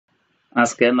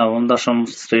আজকে নবম দশম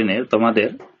শ্রেণীর তোমাদের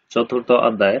চতুর্থ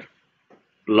অধ্যায়ের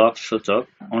লগ সূচক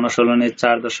অনুশীলনী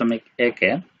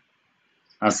 4.1-এ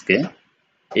আজকে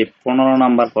এই 15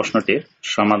 নম্বর প্রশ্নটির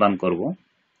সমাধান করব।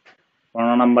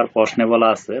 15 নম্বর প্রশ্নে বলা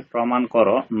আছে প্রমাণ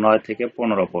করো 9 থেকে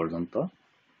 15 পর্যন্ত।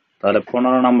 তাহলে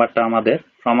 15 নম্বরটা আমাদের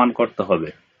প্রমাণ করতে হবে।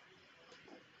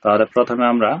 তাহলে প্রথমে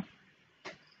আমরা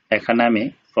এখানে আমি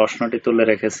প্রশ্নটি তুলে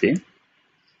রেখেছি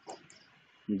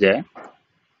যে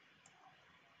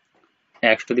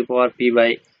x to the power p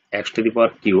by x to the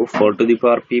power q 4 to the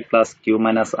power p plus q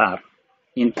minus r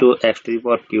into x to the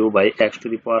power q by x to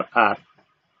the power r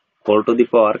 4 to the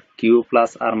power q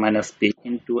plus r minus p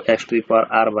into x to the power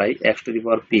r by x to the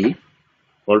power p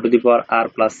 4 to the power r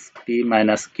plus p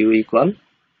minus q equal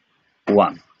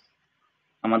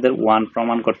 1 আমাদের 1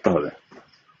 প্রমাণ করতে হবে।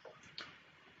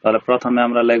 তাহলে প্রথমে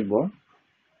আমরা লিখব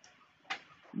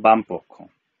বাম পক্ষ,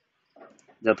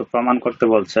 যেহেতু প্রমাণ করতে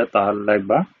বলছে তাহলে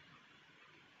লিখবা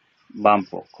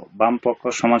বাম পক্ষ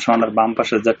সমান সমান আর বাম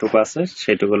পাশে যেটুকু আছে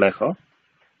সেটুকু লেখো।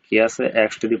 কি আছে x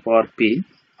to the power p,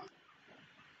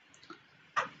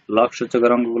 log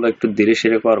সূচকের অঙ্কগুলো একটু ধীরে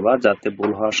ধীরে করবা যাতে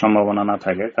ভুল হওয়ার সম্ভাবনা না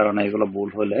থাকে, কারণ এগুলো ভুল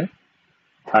হলে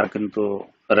আর কিন্তু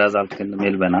রেজাল্ট কিন্তু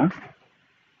মিলবে না।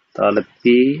 তাহলে p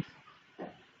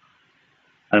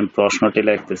আমি প্রশ্নটি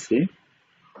লিখতেছি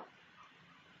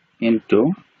into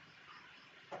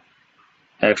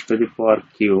x to the power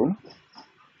q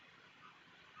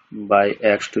by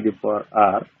x to the power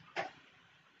r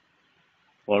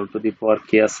all to the power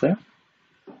কি আছে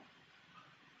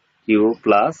q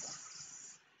plus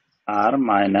r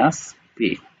minus p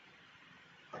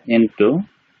into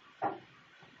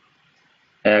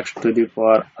x to the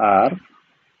power r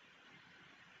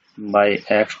by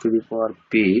x to the power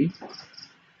p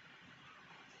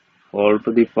all to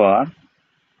the power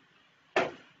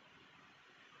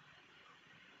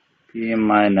p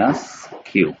minus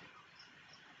q।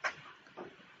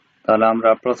 তাহলে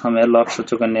আমরা প্রথমে log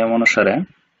সূচকের নিয়ম অনুসারে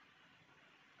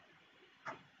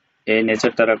এই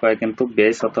নিচেরটারে কয় কিন্তু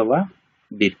বেস অথবা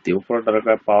ভিত্তি, উপরটারে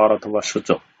কয় পাওয়ার অথবা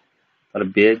সূচক। তাহলে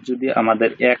বেস যদি আমাদের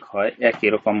 1 হয়, একই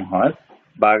রকম হয়,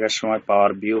 ভাগের সময়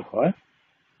পাওয়ার বিয়োগ হয়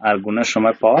আর গুণের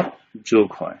সময় পাওয়ার যোগ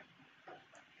হয়।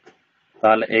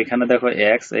 তাহলে এখানে দেখো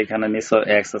x, এখানে নিচে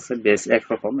x আছে, বেস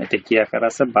একরকম, এটা কি আকার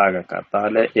আছে ভাগ আকার।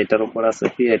 তাহলে এটার উপর আছে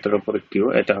p, এটার উপর q,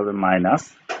 এটা হবে মাইনাস।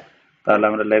 তাহলে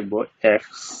আমরা লিখবো x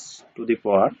to the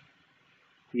power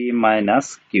p minus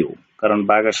q, কারণ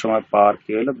ভাগের সময় পাওয়ার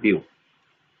কি হলো বিয়োগ।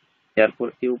 এরপর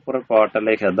এই উপরের পাওয়ারটা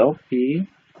লিখে দাও p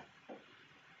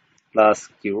প্লাস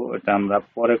q, এটা আমরা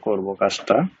পরে করব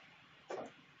কাজটা,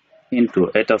 ইনটু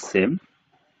এটা same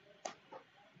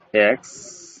x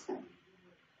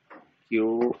q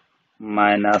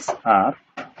minus r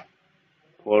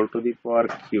whole to the power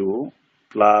q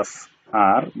plus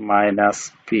r minus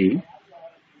p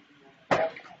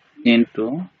into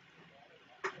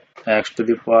x to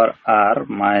the power r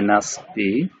minus p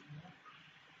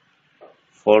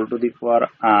whole to the power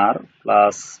r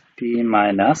plus p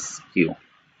minus q।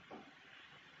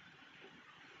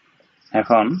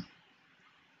 এখন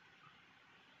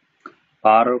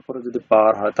পাওয়ারের উপরে যদি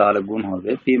পাওয়ার হয় তাহলে গুণ হবে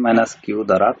p minus q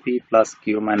দ্বারা, p plus q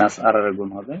minus r এর গুণ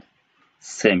হবে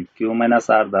সেম, q minus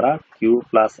r দ্বারা q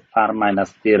plus r minus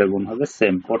p এর গুণ হবে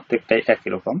সেম, প্রত্যেকটাই একই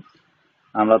রকম।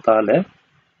 আমরা তাহলে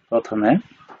প্রথমে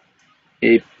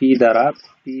এই p দ্বারা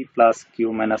p plus q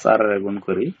minus r এর গুণ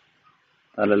করি।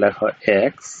 তাহলে লেখো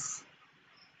x,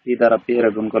 p দ্বারা p এর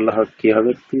গুণ করলে কি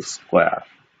হবে p স্কয়ার।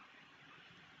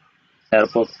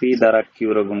 এরপর p দ্বারা q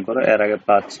এর গুণ করো, এর আগে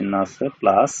প্লাস চিহ্ন আছে,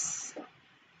 প্লাস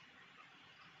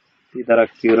p দ্বারা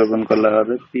q এর গুণ করলে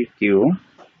হবে pq,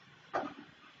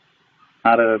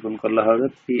 r এর গুণ করলে হবে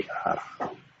pr।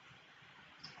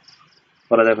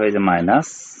 পরে দেখো এই যে মাইনাস,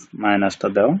 মাইনাসটা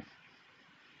দাও,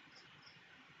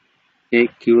 এই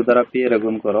q দ্বারা p এর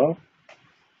গুণ করো,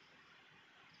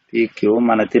 pq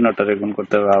মানে তিনটার গুণ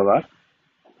করতে হবে আবার,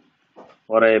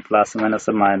 পরে প্লাস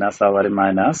মাইনাসে মাইনাস, আবার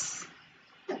মাইনাস,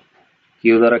 q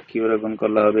দ্বারা q এর গুণ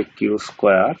করলে হবে q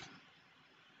স্কয়ার,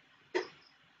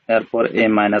 এরপর এই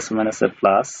মাইনাস মাইনাসে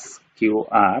প্লাস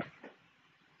qr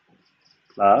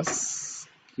প্লাস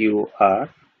qr,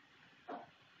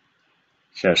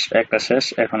 শেষ, একটা শেষ।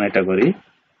 এখন এটা করি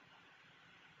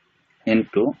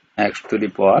into x to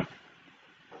the power,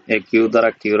 এই q দ্বারা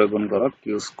q এর গুণ করো q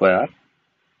স্কয়ার,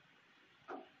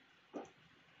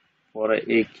 পরে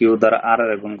এই q দ্বারা r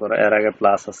এর গুণ করো, এর আগে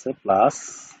প্লাস আছে, প্লাস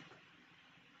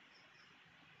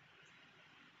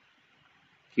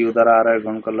q দ্বারা r এর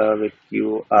গুণ করলে হবে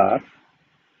qr,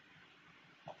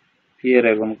 p এর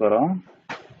গুণ করো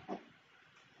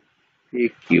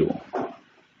pq।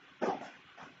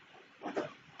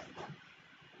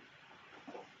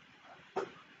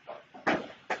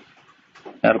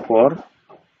 এরপর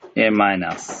এ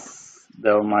মাইনাস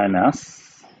দাও মাইনাস,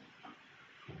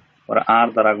 পরে আর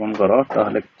দ্বারা গুণ করো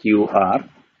তাহলে কিউ আর,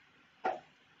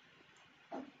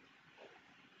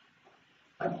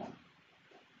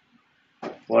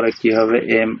 পরে কি হবে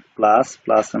M plus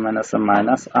plus minus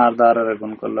minus, আর দ্বারা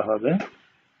গুণ করলে হবে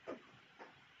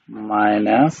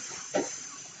মাইনাস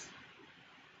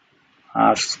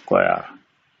আর স্কয়ার,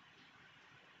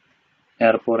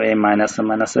 এরপর এই মাইনাস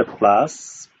মাইনাসে plus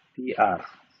P R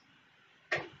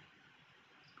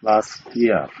plus P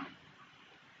R,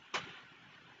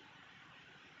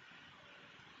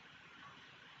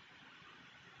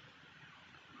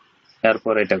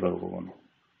 এরপর এটা করবো কোন,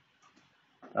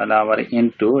 তাহলে আবার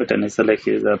ইনটু, এটা নিচে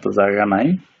লিখি যত জায়গা নাই,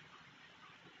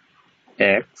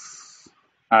 এক্স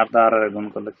আর দ্বারা গুণ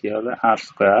করলে কি হবে আর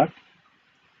স্কয়ার,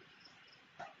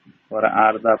 পরে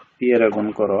আর দা পি এর গুণ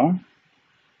করো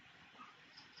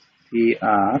পি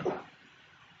আর,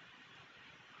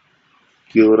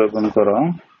 কিউ এর গুণ করো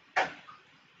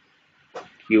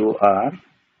কিউ আর,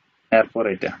 এরপর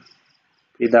এটা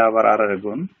পি দা আবার আর এর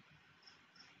গুণ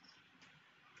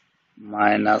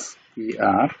মাইনাস পি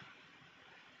আর,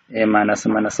 এ মাইনাস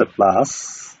মাইনাসে প্লাস,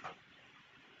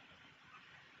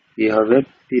 পি হবে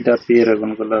পি দা পি এর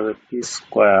গুণ করলে হবে পি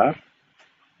স্কয়ার,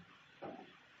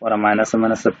 পরে মাইনাস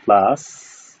মাইনাসে প্লাস,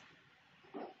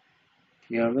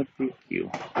 কি হবে পি কিউ।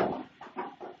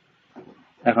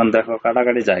 এখন দেখো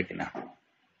কাটাকাটি যায় কিনা,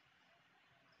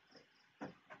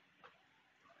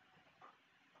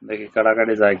 দেখি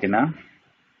কাটাকাটি যায় কিনা,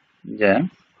 যে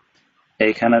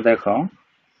এইখানে দেখো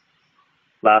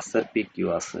প্লাসের পি কিউ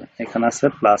আছে, এখানে আছে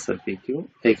প্লাসের পি কিউ,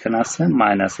 এইখানে আছে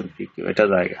মাইনাসের পি কিউ, এটা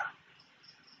জায়গা,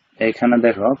 এইখানে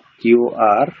দেখো Q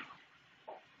R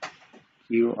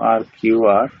Q R Q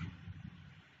R,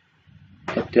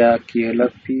 এটা কি হলো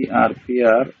পি আর,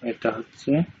 এটা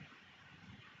হচ্ছে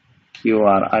কিউ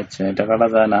আর, আচ্ছা এটা কাটা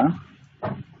যায় না,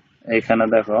 এইখানে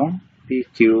দেখো P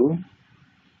Q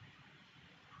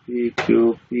P Q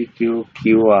P Q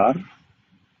Q R,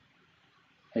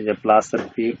 এই যে প্লাসের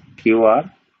পি কিউ আর,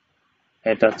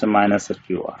 এটা হচ্ছে মাইনাসের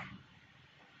কিউ আর,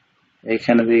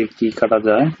 এইখানে দিয়ে কি কাটা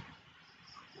যায়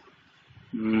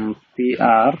পি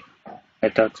আর,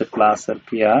 এটা হচ্ছে প্লাসের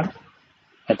পি আর,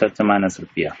 এটা হচ্ছে মাইনাসের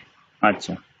পি আর।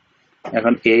 আচ্ছা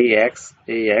এখন এই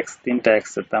এক্স তিনটা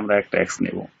এক্স এর আমরা একটা এক্স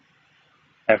নিব,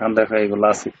 এখন দেখো এগুলো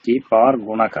আছে কি পাওয়ার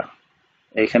গুণাকার,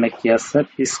 এইখানে কি আছে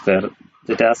পি স্কয়ার,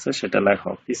 যেটা আছে সেটা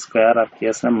লেখো পি স্কয়ার, আর কি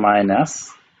আছে মাইনাস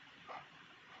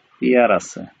পি আর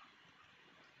আছে,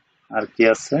 আর কি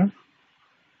আছে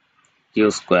কিউ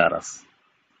স্কয়ার আছে,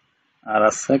 আর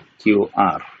আছে কিউ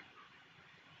আর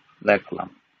লিখলাম,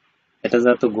 এটা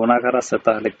যেহেতু গুণাকার আছে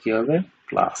তাহলে কি হবে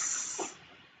প্লাস।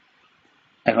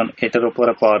 এখন এটার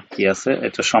উপরে পাওয়ার কি আছে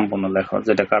এটা সম্পূর্ণ লেখো,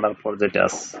 যেটা কাটার পর যেটা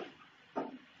আছে,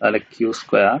 তাহলে Q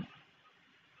square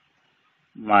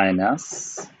minus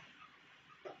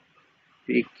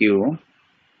P Q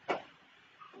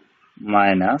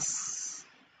minus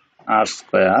আর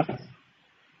square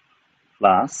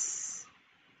plus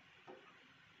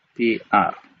P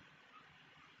R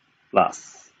plus,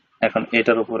 এখন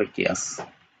এটার উপরে কি আছে,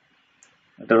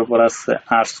 এটার উপর আছে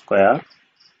আর square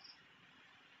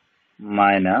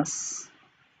minus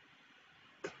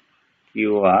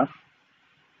Q R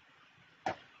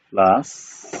plus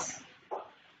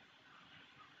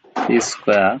P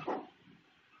square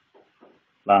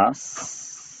plus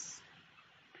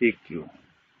P Q.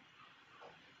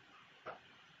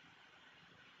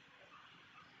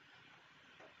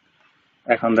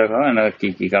 এখন দেখো এখানে কি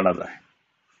কি কাটা যায়,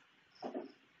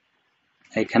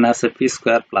 এখানে আছে পি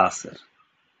স্কয়ার প্লাসের,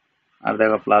 আর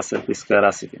দেখো প্লাসের পি স্কয়ার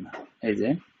আছে কিনা, এই যে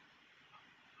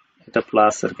এটা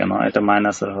প্লাসের কেন, এটা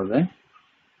মাইনাসের হবে,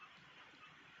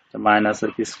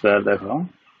 মাইনাসের পি স্কয়ার দেখো,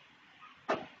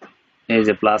 এই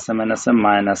যে প্লাসে মাইনাসে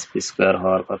মাইনাস পি স্কয়ার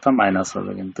হওয়ার কথা, মাইনাস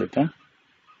হবে, কিন্তু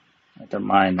এটা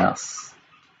মাইনাস,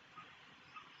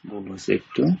 ভুল হয়েছে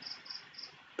একটু,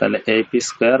 তাহলে এই পি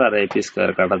স্কয়ার আর এই পি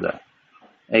স্কয়ার কাটা যায়,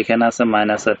 এইখানে আছে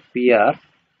মাইনাসের পি আর,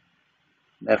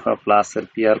 দেখো প্লাসের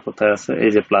পি আর কোথায় আছে,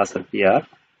 এই যে প্লাসের পি আর,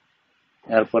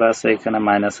 এরপর আছে এখানে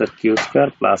মাইনাসের কিউ স্কয়ার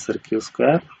প্লাসের কিউ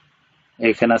স্কয়ার,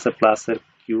 এইখানে আছে প্লাসের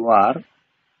কিউ আর,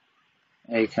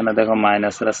 এইখানে দেখো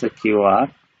মাইনাসের আছে কিউ আর,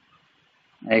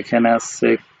 এইখানে আছে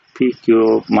পি কিউ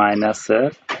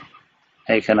মাইনাসের,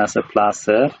 এইখানে আছে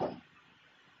প্লাসের,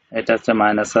 এটা হচ্ছে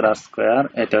মাইনাসের আর স্কয়ার,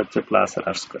 এটা হচ্ছে প্লাসের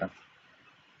আর স্কয়ার,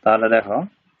 তাহলে দেখো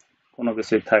কোনো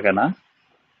কিছুই থাকে না,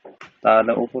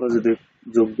 তাহলে উপরে যদি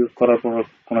যোগ বিয়োগ করার পর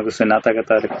কোনো কিছু না থাকে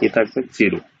তাহলে কি থাকবে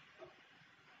জিরো,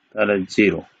 তাহলে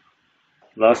জিরো,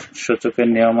 লস সূচকের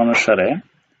নিয়ম অনুসারে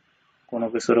কোনো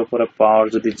কিছুর উপরে পাওয়ার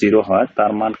যদি জিরো হয়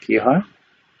তার মান কি হয়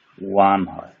 1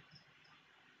 হয়,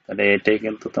 তাহলে এটাই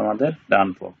কিন্তু তোমাদের ডান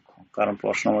পক্ষ, কারণ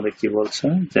প্রশ্ন আমাদের কি বলছে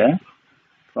যে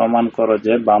প্রমাণ করো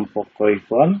যে বাম পক্ষ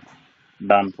ইকুয়াল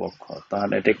ডান পক্ষ,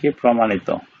 তাহলে এটা কি প্রমাণিত।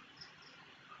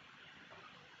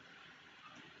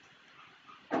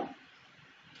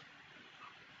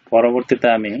 পরবর্তীতে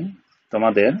আমি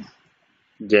তোমাদের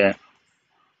যে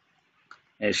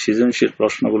এই সৃজনশীল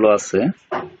প্রশ্নগুলো আছে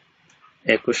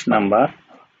 21 নাম্বার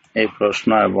এই প্রশ্ন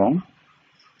এবং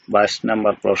 22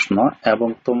 নাম্বার প্রশ্ন,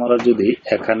 এবং তোমরা যদি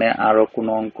এখানে আরো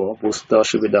কোনো অঙ্ক বুঝতে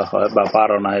অসুবিধা হয় বা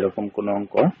পারো না এরকম কোনো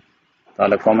অঙ্ক,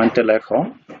 তাহলে কমেন্টে লেখো,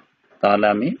 তাহলে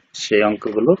আমি সেই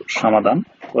অঙ্কগুলোর সমাধান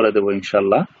করে দেব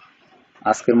ইনশাল্লাহ।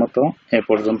 আজকের মতো এ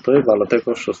পর্যন্তই। ভালো থেকো,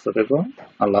 সুস্থ থেকো,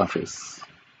 আল্লাহ হাফিজ।